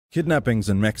Kidnappings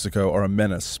in Mexico are a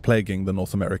menace plaguing the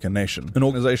North American nation. An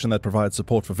organization that provides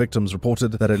support for victims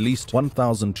reported that at least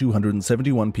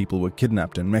 1,271 people were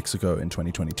kidnapped in Mexico in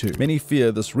 2022. Many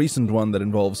fear this recent one that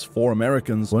involves 4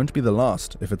 Americans won't be the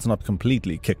last if it's not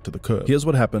completely kicked to the curb. Here's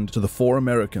what happened to the 4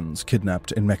 Americans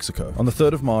kidnapped in Mexico. On the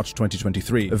 3rd of March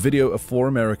 2023, a video of 4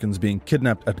 Americans being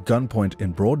kidnapped at gunpoint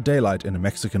in broad daylight in a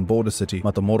Mexican border city,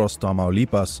 Matamoros,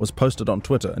 Tamaulipas, was posted on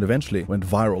Twitter and eventually went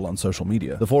viral on social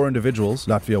media. The 4 individuals,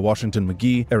 Latvia Washington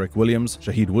McGee, Eric Williams,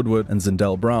 Shahid Woodward, and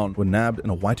Zindell Brown, were nabbed in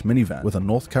a white minivan with a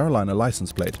North Carolina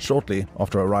license plate shortly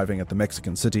after arriving at the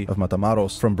Mexican city of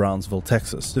Matamoros from Brownsville,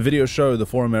 Texas. The video showed the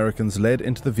 4 Americans led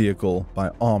into the vehicle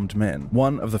by armed men.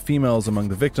 One of the females among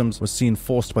the victims was seen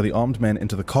forced by the armed men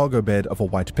into the cargo bed of a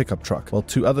white pickup truck, while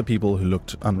 2 other people who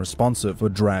looked unresponsive were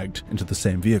dragged into the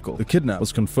same vehicle. The kidnap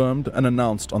was confirmed and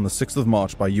announced on the 6th of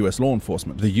March by U.S. law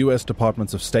enforcement. The U.S.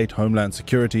 Departments of State, Homeland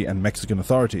Security, and Mexican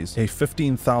authorities, a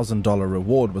 $15,000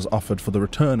 reward was offered for the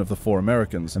return of the 4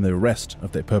 Americans and the arrest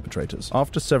of their perpetrators.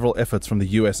 After several efforts from the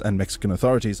US and Mexican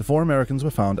authorities, the 4 Americans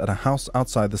were found at a house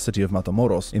outside the city of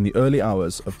Matamoros in the early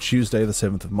hours of Tuesday, the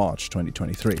 7th of March,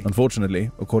 2023. Unfortunately,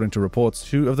 according to reports,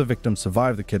 2 of the victims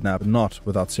survived the kidnap, but not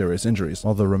without serious injuries,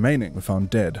 while the remaining were found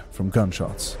dead from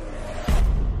gunshots.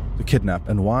 The kidnap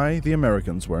and why the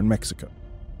Americans were in Mexico.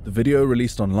 The video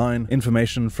released online,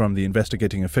 information from the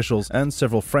investigating officials, and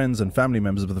several friends and family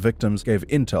members of the victims gave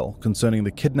intel concerning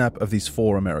the kidnap of these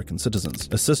 4 American citizens.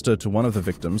 A sister to one of the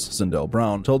victims, Zindell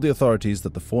Brown, told the authorities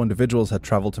that the 4 individuals had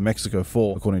traveled to Mexico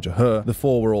for, according to her, the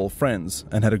 4 were all friends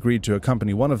and had agreed to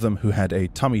accompany one of them who had a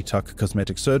tummy tuck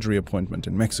cosmetic surgery appointment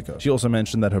in Mexico. She also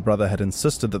mentioned that her brother had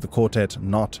insisted that the quartet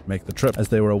not make the trip as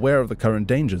they were aware of the current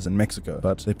dangers in Mexico,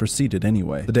 but they proceeded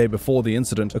anyway. The day before the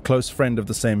incident, a close friend of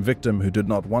the same victim who did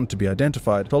not want to be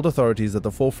identified told authorities that the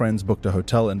 4 friends booked a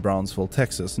hotel in Brownsville,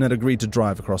 Texas, and had agreed to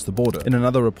drive across the border. In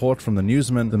another report from the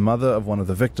Newsman, the mother of one of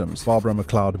the victims, Barbara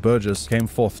McLeod Burgess, came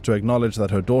forth to acknowledge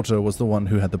that her daughter was the one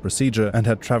who had the procedure and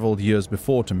had traveled years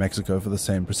before to Mexico for the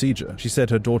same procedure. She said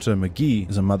her daughter McGee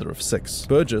is a mother of 6.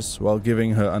 Burgess, while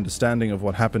giving her understanding of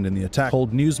what happened in the attack,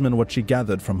 told Newsman what she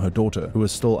gathered from her daughter, who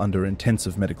was still under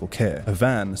intensive medical care. A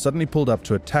van suddenly pulled up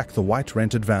to attack the white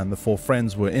rented van the 4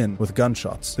 friends were in with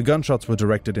gunshots. The gunshots were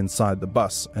directed inside the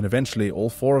bus, and eventually all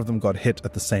 4 of them got hit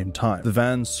at the same time. The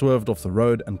van swerved off the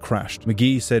road and crashed.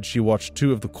 McGee said she watched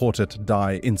 2 of the quartet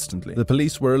die instantly. The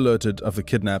police were alerted of the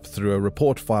kidnap through a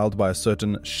report filed by a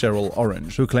certain Cheryl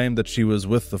Orange, who claimed that she was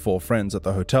with the 4 friends at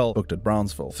the hotel booked at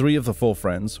Brownsville. 3 of the 4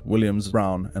 friends, Williams,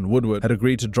 Brown, and Woodward, had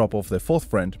agreed to drop off their 4th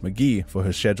friend, McGee, for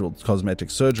her scheduled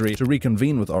cosmetic surgery to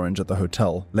reconvene with Orange at the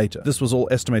hotel later. This was all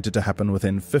estimated to happen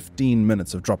within 15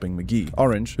 minutes of dropping McGee.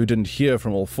 Orange, who didn't hear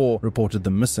from all 4, reported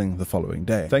them missing the following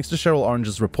day. Thanks to Cheryl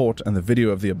Orange's report and the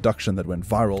video of the abduction that went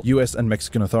viral, US and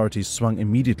Mexican authorities swung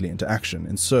immediately into action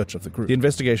in search of the group. The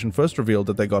investigation first revealed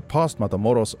that they got past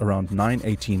Matamoros around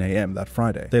 9:18 a.m. that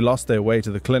Friday. They lost their way to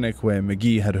the clinic where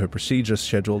McGee had her procedure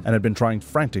scheduled and had been trying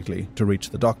frantically to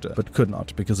reach the doctor, but could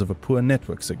not because of a poor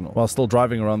network signal. While still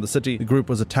driving around the city, the group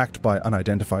was attacked by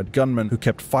unidentified gunmen who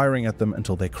kept firing at them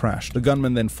until they crashed. The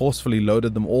gunmen then forcefully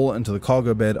loaded them all into the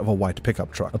cargo bed of a white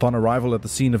pickup truck. Upon arrival at the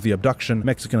scene of the abduction,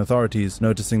 Mexican authorities,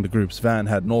 noticing the group's van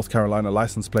had North Carolina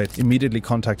license plate, immediately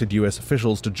contacted U.S.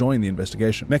 officials to join the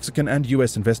investigation. Mexican and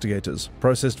U.S. investigators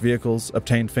processed vehicles,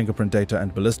 obtained fingerprint data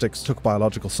and ballistics, took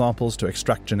biological samples to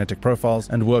extract genetic profiles,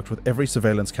 and worked with every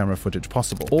surveillance camera footage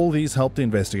possible. All these helped the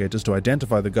investigators to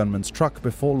identify the gunman's truck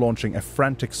before launching a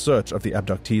frantic search of the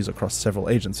abductees across several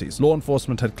agencies. Law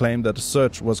enforcement had claimed that a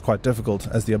search was quite difficult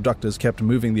as the abductors kept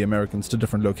moving the Americans to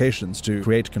different locations to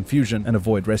create confusion and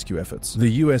avoid rescue efforts. The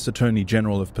U.S. Attorney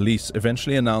General of Police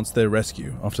eventually announced their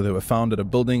rescue after they were found at a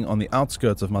building on the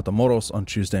outskirts of Matamoros on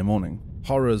Tuesday morning.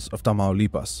 Horrors of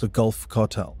Tamaulipas, the Gulf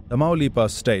Cartel.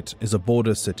 Tamaulipas State is a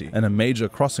border city and a major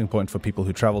crossing point for people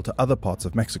who travel to other parts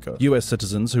of Mexico. U.S.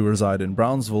 citizens who reside in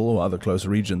Brownsville or other close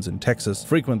regions in Texas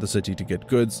frequent the city to get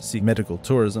goods, seek medical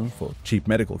tourism for cheap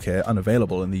medical care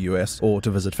unavailable in the U.S., or to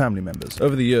visit family members.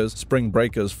 Over the years, spring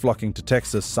breakers flocking to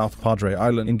Texas' South Padre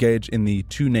Island engage in the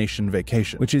two-nation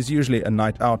vacation, which is usually a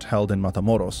night out held in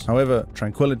Matamoros. However,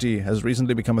 tranquility has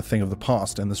recently become a thing of the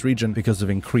past in this region because of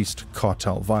increased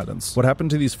cartel violence. What happened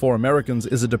to these 4 Americans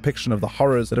is a depiction of the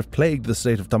horrors that have plagued the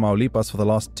state of Tamaulipas for the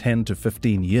last 10 to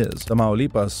 15 years.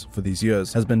 Tamaulipas, for these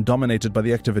years, has been dominated by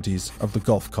the activities of the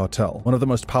Gulf Cartel, one of the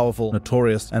most powerful,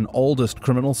 notorious, and oldest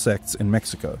criminal sects in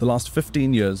Mexico. The last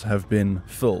 15 years have been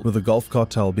filled with the Gulf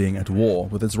Cartel being at war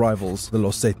with its rivals, the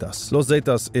Los Zetas. Los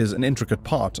Zetas is an intricate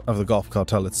part of the Gulf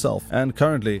Cartel itself, and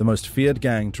currently the most feared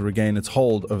gang to regain regain its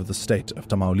hold over the state of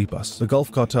Tamaulipas. The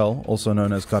Gulf Cartel, also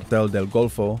known as Cartel del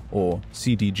Golfo, or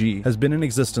CDG, has been in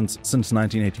existence since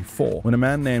 1984, when a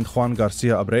man named Juan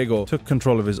Garcia Abrego took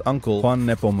control of his uncle Juan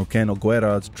Nepomuceno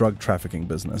Guerra's drug trafficking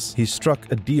business. He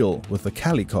struck a deal with the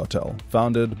Cali Cartel,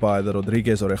 founded by the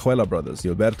Rodriguez Orejuela brothers,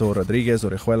 Gilberto Rodriguez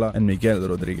Orejuela and Miguel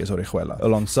Rodriguez Orejuela,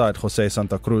 alongside Jose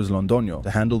Santa Cruz Londoño,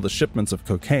 to handle the shipments of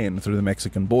cocaine through the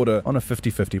Mexican border on a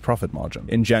 50-50 profit margin.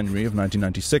 In January of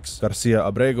 1996, Garcia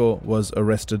Abrego was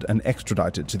arrested and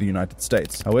extradited to the United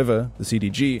States. However, the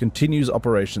CDG continues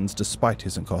operations despite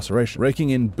his incarceration, raking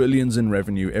in billions in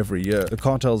revenue every year. The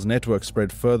cartel's network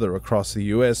spread further across the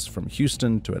US, from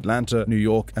Houston to Atlanta, New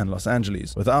York, and Los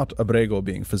Angeles, without Abrego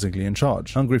being physically in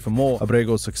charge. Hungry for more,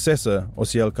 Abrego's successor,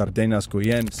 Osiel Cardenas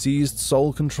Guillen, seized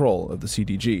sole control of the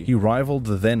CDG. He rivaled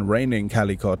the then reigning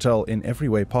Cali cartel in every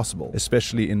way possible,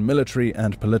 especially in military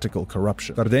and political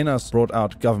corruption. Cardenas brought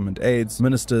out government aides,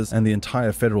 ministers, and the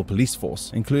entire federal police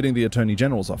force, including the Attorney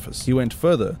General's office. He went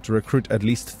further to recruit at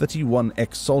least 31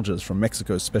 ex-soldiers from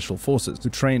Mexico's special forces, who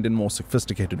trained in more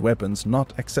sophisticated weapons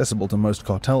not accessible to most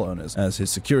cartel owners, as his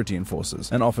security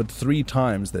enforcers, and offered 3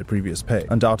 times their previous pay.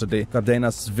 Undoubtedly,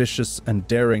 Cardenas' vicious and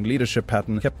daring leadership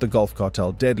pattern kept the Gulf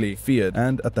Cartel deadly, feared,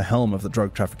 and at the helm of the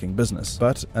drug trafficking business.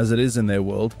 But, as it is in their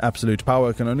world, absolute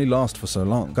power can only last for so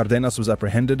long. Cardenas was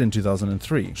apprehended in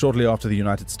 2003, shortly after the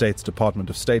United States Department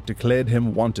of State declared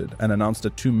him wanted and announced a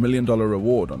 $2 million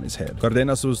reward on his head.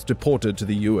 Cardenas was deported to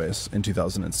the US in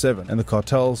 2007, and the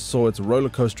cartel saw its roller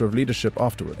coaster of leadership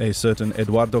afterward. A certain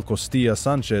Eduardo Costilla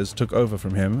Sanchez took over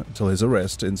from him until his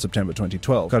arrest in September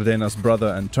 2012. Cardenas' brother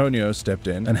Antonio stepped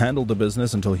in and handled the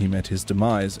business until he met his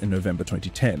demise in November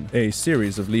 2010. A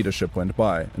series of leadership went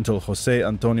by until Jose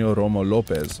Antonio Romo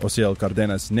Lopez, Osiel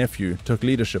Cardenas' nephew, took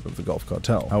leadership of the Gulf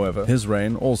Cartel. However, his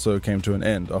reign also came to an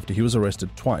end after he was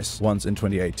arrested twice, once in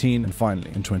 2018 and finally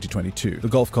in 2022. The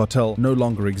Gulf Cartel no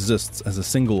longer exists as a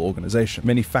single organization.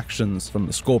 Many factions from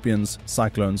the Scorpions,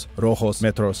 Cyclones, Rojos,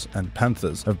 Metros, and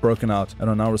Panthers have broken out and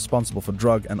are now responsible for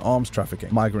drug and arms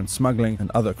trafficking, migrant smuggling,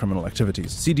 and other criminal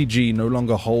activities. CDG no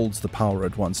longer holds the power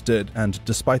it once did, and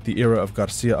despite the era of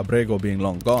Garcia Abrego being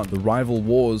long gone, the rival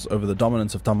wars over the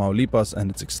dominance of Tamaulipas and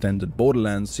its extended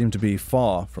borderlands seem to be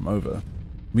far from over.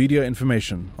 Media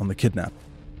information on the kidnap.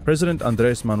 President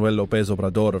Andrés Manuel López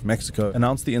Obrador of Mexico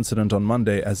announced the incident on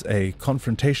Monday as a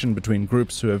confrontation between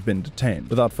groups who have been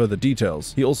detained. Without further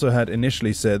details, he also had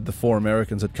initially said the 4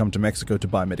 Americans had come to Mexico to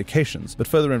buy medications, but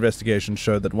further investigation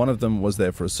showed that one of them was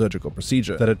there for a surgical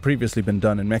procedure that had previously been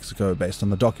done in Mexico based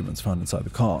on the documents found inside the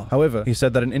car. However, he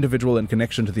said that an individual in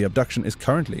connection to the abduction is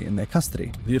currently in their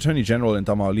custody. The Attorney General in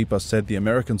Tamaulipas said the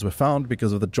Americans were found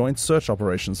because of the joint search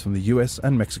operations from the US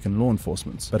and Mexican law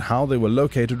enforcement, but how they were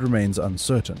located remains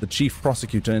uncertain. The chief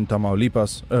prosecutor in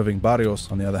Tamaulipas, Irving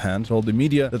Barrios, on the other hand, told the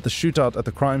media that the shootout at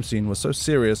the crime scene was so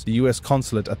serious the US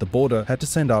consulate at the border had to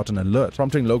send out an alert,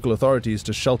 prompting local authorities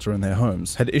to shelter in their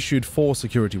homes, had issued 4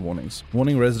 security warnings,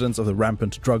 warning residents of the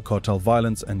rampant drug cartel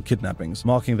violence and kidnappings,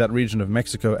 marking that region of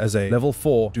Mexico as a level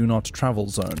 4 do not travel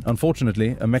zone.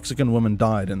 Unfortunately, a Mexican woman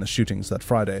died in the shootings that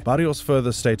Friday. Barrios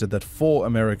further stated that 4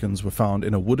 Americans were found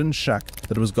in a wooden shack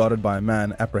that was guarded by a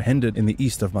man apprehended in the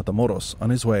east of Matamoros on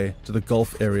his way to the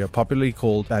Gulf area popularly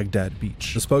called Baghdad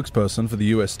Beach. The spokesperson for the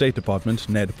US State Department,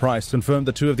 Ned Price, confirmed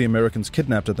that 2 of the Americans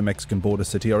kidnapped at the Mexican border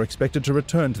city are expected to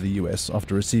return to the US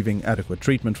after receiving adequate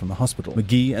treatment from the hospital.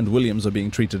 McGee and Williams are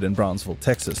being treated in Brownsville,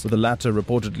 Texas, with the latter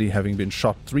reportedly having been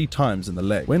shot 3 times in the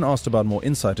leg. When asked about more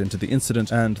insight into the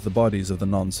incident and the bodies of the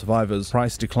non-survivors,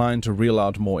 Price declined to reel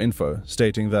out more info,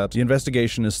 stating that the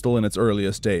investigation is still in its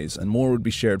earliest days and more would be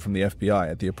shared from the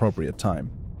FBI at the appropriate time.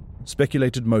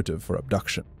 Speculated motive for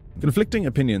abduction. Conflicting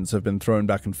opinions have been thrown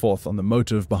back and forth on the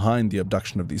motive behind the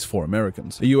abduction of these 4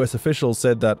 Americans. A US official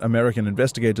said that American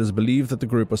investigators believe that the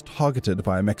group was targeted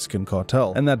by a Mexican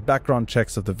cartel, and that background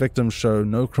checks of the victims show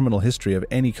no criminal history of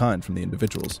any kind from the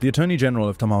individuals. The Attorney General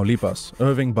of Tamaulipas,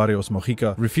 Irving Barrios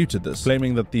Mojica, refuted this,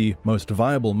 claiming that the most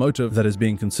viable motive that is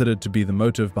being considered to be the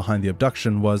motive behind the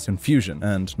abduction was confusion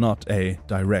and not a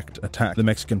direct attack. The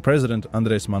Mexican president,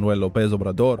 Andrés Manuel López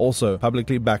Obrador, also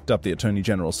publicly backed up the Attorney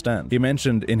General's stand. He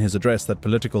mentioned in his address that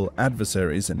political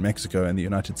adversaries in Mexico and the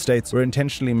United States were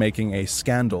intentionally making a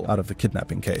scandal out of the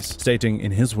kidnapping case, stating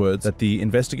in his words that the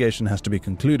investigation has to be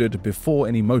concluded before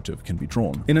any motive can be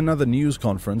drawn. In another news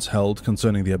conference held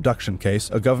concerning the abduction case,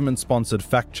 a government-sponsored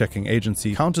fact-checking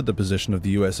agency countered the position of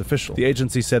the US official. The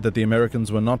agency said that the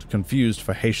Americans were not confused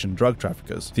for Haitian drug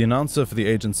traffickers. The announcer for the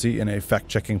agency, in a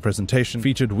fact-checking presentation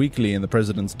featured weekly in the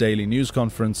president's daily news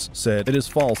conference, said, "It is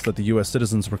false that the US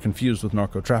citizens were confused with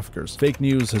narco-traffickers. Fake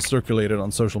news news has circulated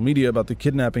on social media about the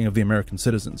kidnapping of the American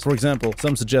citizens. For example,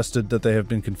 some suggested that they have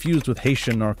been confused with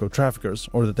Haitian narco-traffickers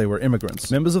or that they were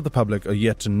immigrants. Members of the public are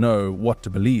yet to know what to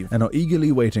believe and are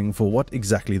eagerly waiting for what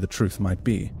exactly the truth might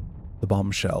be. The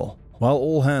bombshell. While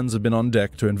all hands have been on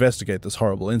deck to investigate this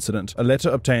horrible incident, a letter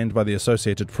obtained by the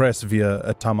Associated Press via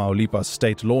a Tamaulipas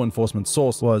state law enforcement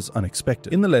source was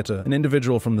unexpected. In the letter, an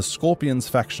individual from the Scorpions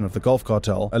faction of the Gulf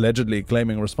Cartel, allegedly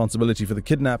claiming responsibility for the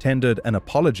kidnap, tendered an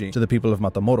apology to the people of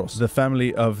Matamoros, the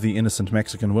family of the innocent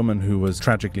Mexican woman who was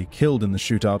tragically killed in the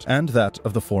shootout, and that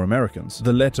of the 4 Americans.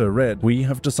 The letter read, "We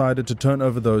have decided to turn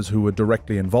over those who were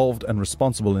directly involved and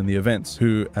responsible in the events,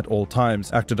 who at all times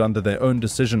acted under their own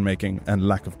decision-making and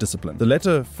lack of discipline." The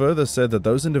letter further said that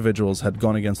those individuals had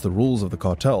gone against the rules of the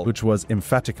cartel, which was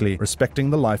emphatically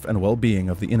respecting the life and well-being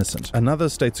of the innocent. Another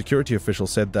state security official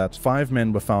said that 5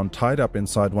 men were found tied up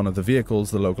inside one of the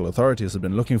vehicles the local authorities had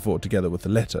been looking for together with the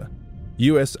letter.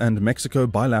 US and Mexico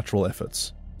bilateral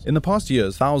efforts. In the past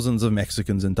years, thousands of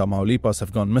Mexicans in Tamaulipas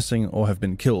have gone missing or have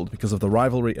been killed because of the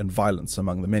rivalry and violence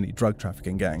among the many drug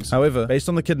trafficking gangs. However, based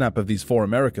on the kidnap of these 4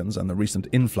 Americans and the recent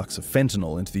influx of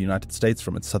fentanyl into the United States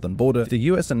from its southern border, the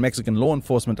US and Mexican law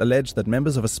enforcement allege that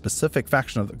members of a specific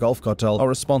faction of the Gulf Cartel are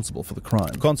responsible for the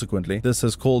crime. Consequently, this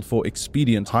has called for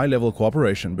expedient high-level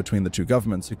cooperation between the two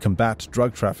governments to combat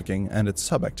drug trafficking and its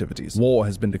sub-activities. War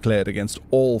has been declared against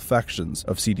all factions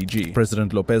of CDG.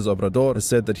 President López Obrador has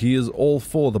said that he is all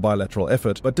for the bilateral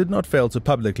effort, but did not fail to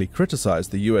publicly criticize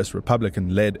the US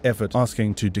Republican-led effort,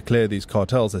 asking to declare these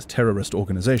cartels as terrorist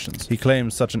organizations. He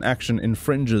claims such an action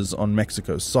infringes on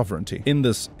Mexico's sovereignty. In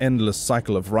this endless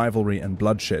cycle of rivalry and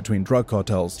bloodshed between drug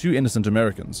cartels, 2 innocent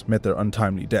Americans met their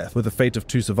untimely death, with the fate of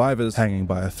 2 survivors hanging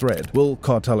by a thread. Will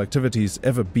cartel activities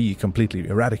ever be completely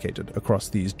eradicated across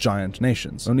these giant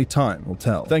nations? Only time will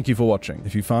tell. Thank you for watching.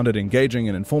 If you found it engaging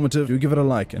and informative, do give it a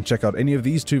like and check out any of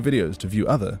these 2 videos to view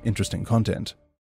other interesting content.